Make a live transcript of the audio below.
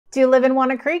Do you live in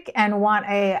Walnut Creek and want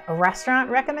a restaurant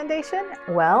recommendation?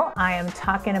 Well, I am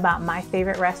talking about my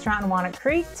favorite restaurant in Walnut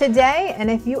Creek today.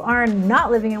 And if you are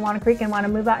not living in Walnut Creek and want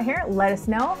to move out here, let us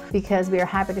know, because we are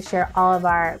happy to share all of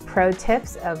our pro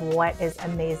tips of what is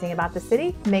amazing about the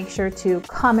city. Make sure to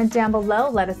comment down below,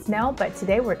 let us know. But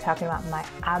today we're talking about my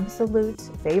absolute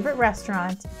favorite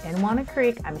restaurant in Walnut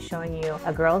Creek. I'm showing you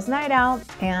a girls' night out,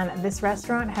 and this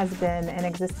restaurant has been in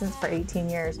existence for 18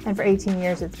 years. And for 18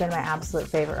 years, it's been my absolute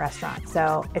favorite restaurant.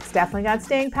 So it's definitely got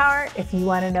staying power. If you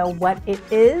want to know what it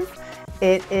is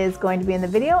going to be in the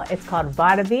video. It's called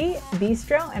Va de Vi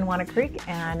Bistro in Walnut Creek.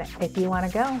 And if you want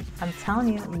to go, I'm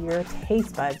telling you, your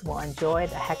taste buds will enjoy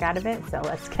the heck out of it. So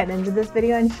let's get into this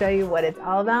video and show you what it's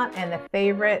all about. And the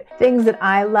favorite things that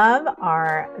I love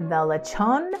are the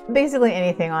lechon. Basically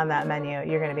anything on that menu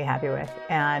you're going to be happy with.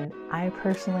 And I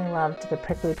personally loved the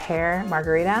prickly pear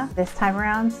margarita this time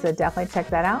around, so definitely check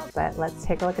that out. But let's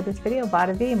take a look at this video. Va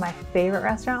de Vi, my favorite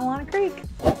restaurant in Walnut Creek.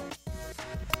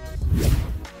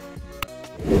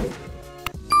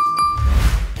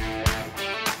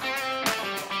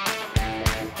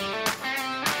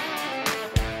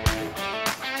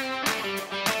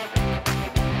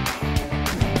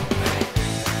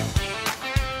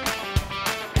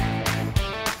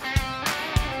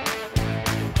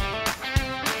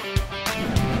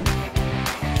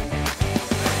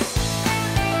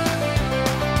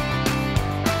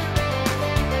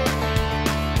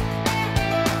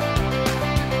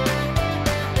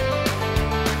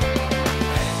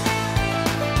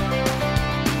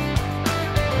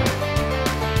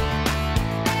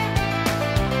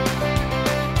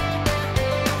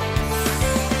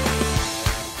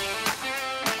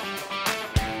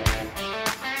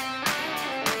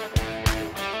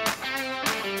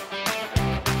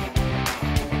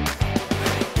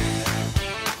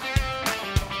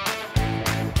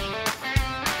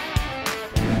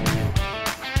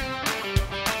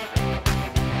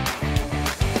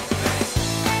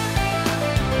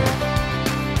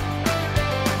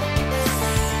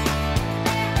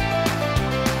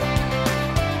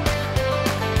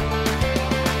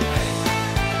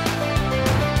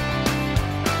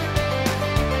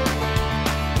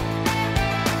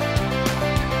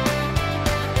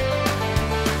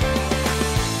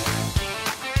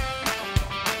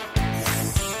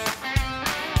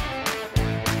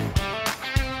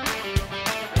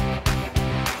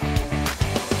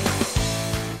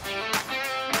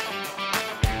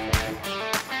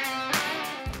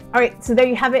 All right, so there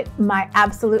you have it, my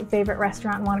absolute favorite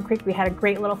restaurant in Walnut Creek. We had a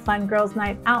great little fun girls'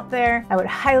 night out there. I would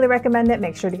highly recommend it.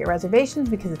 Make sure to get reservations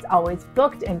because it's always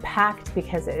booked and packed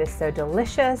because it is so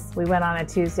delicious. We went on a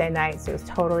Tuesday night, so it was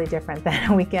totally different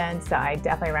than a weekend. So I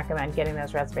definitely recommend getting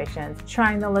those reservations.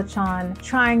 Trying the lechon,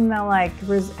 trying the I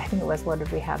think it was, what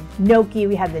did we have? Gnocchi,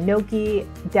 we had the gnocchi.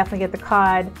 Definitely get the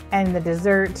cod and the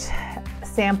dessert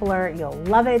sampler. You'll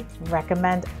love it.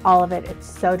 Recommend all of it. It's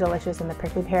so delicious, and the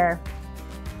prickly pear,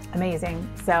 amazing.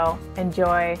 So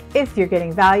enjoy. If you're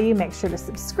getting value, make sure to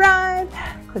subscribe,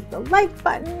 click the like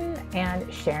button,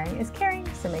 and sharing is caring.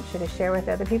 So make sure to share with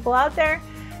other people out there.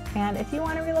 And if you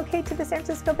want to relocate to the San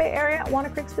Francisco Bay Area,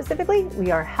 Walnut Creek specifically,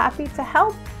 we are happy to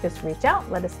help. Just reach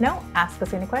out, let us know, ask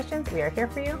us any questions. We are here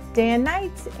for you day and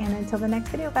night. And until the next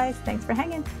video, guys, thanks for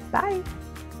hanging. Bye.